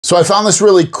So I found this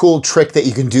really cool trick that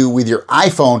you can do with your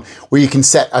iPhone where you can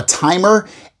set a timer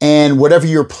and whatever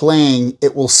you're playing,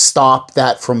 it will stop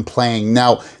that from playing.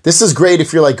 Now, this is great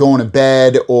if you're like going to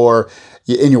bed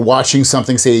and you're watching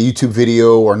something, say a YouTube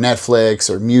video or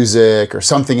Netflix or music or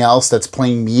something else that's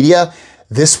playing media.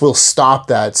 This will stop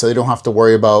that so you don't have to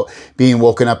worry about being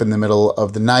woken up in the middle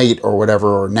of the night or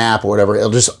whatever, or nap or whatever. It'll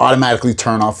just automatically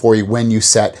turn off for you when you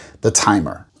set the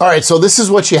timer. All right, so this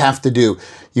is what you have to do.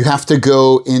 You have to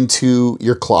go into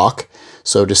your clock.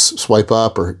 So just swipe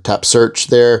up or tap search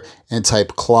there and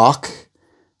type clock.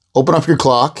 Open up your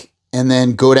clock and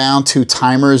then go down to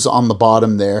timers on the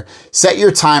bottom there. Set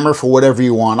your timer for whatever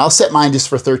you want. I'll set mine just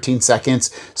for 13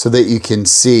 seconds so that you can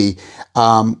see.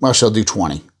 Actually, I'll do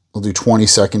 20. We'll do 20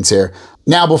 seconds here.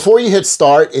 Now, before you hit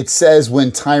start, it says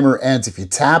when timer ends. If you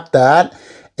tap that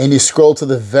and you scroll to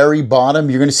the very bottom,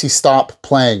 you're gonna see stop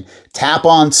playing. Tap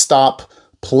on stop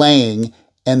playing,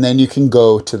 and then you can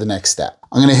go to the next step.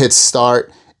 I'm gonna hit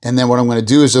start, and then what I'm gonna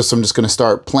do is I'm just gonna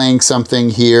start playing something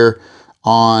here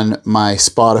on my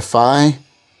Spotify,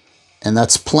 and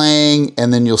that's playing,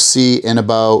 and then you'll see in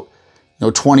about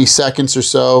 20 seconds or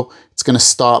so, it's gonna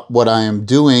stop what I am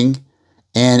doing.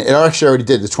 And it actually already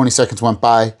did. The 20 seconds went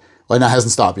by. Well, no, it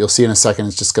hasn't stopped. You'll see in a second,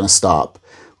 it's just gonna stop.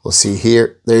 We'll see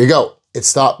here. There you go. It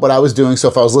stopped what I was doing. So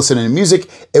if I was listening to music,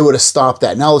 it would have stopped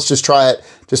that. Now let's just try it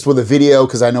just with a video,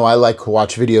 because I know I like to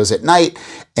watch videos at night.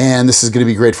 And this is gonna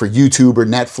be great for YouTube or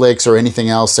Netflix or anything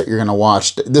else that you're gonna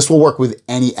watch. This will work with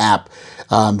any app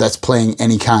that's playing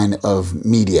any kind of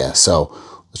media. So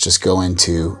let's just go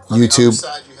into YouTube. On the other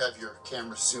side, you have your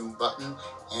camera zoom button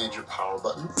and your power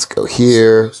button. Let's go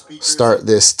here, start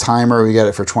this timer. We got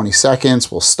it for 20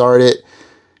 seconds. We'll start it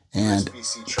and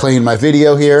playing my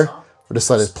video here. We'll just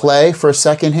let it play for a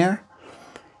second here.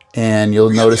 And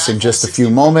you'll notice in just a few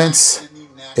moments,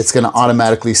 it's gonna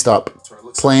automatically stop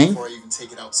playing.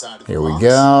 Here we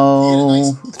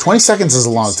go. 20 seconds is a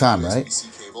long time, right?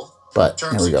 But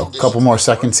here we go. A couple more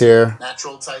seconds here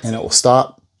and it will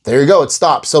stop. There you go, it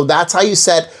stopped. So that's how you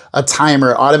set a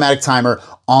timer, automatic timer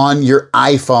on your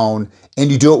iPhone,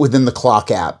 and you do it within the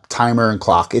clock app, timer and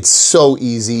clock. It's so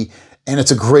easy, and it's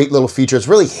a great little feature. It's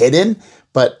really hidden,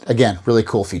 but again, really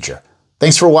cool feature.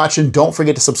 Thanks for watching. Don't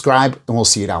forget to subscribe, and we'll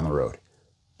see you down the road.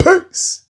 Peace.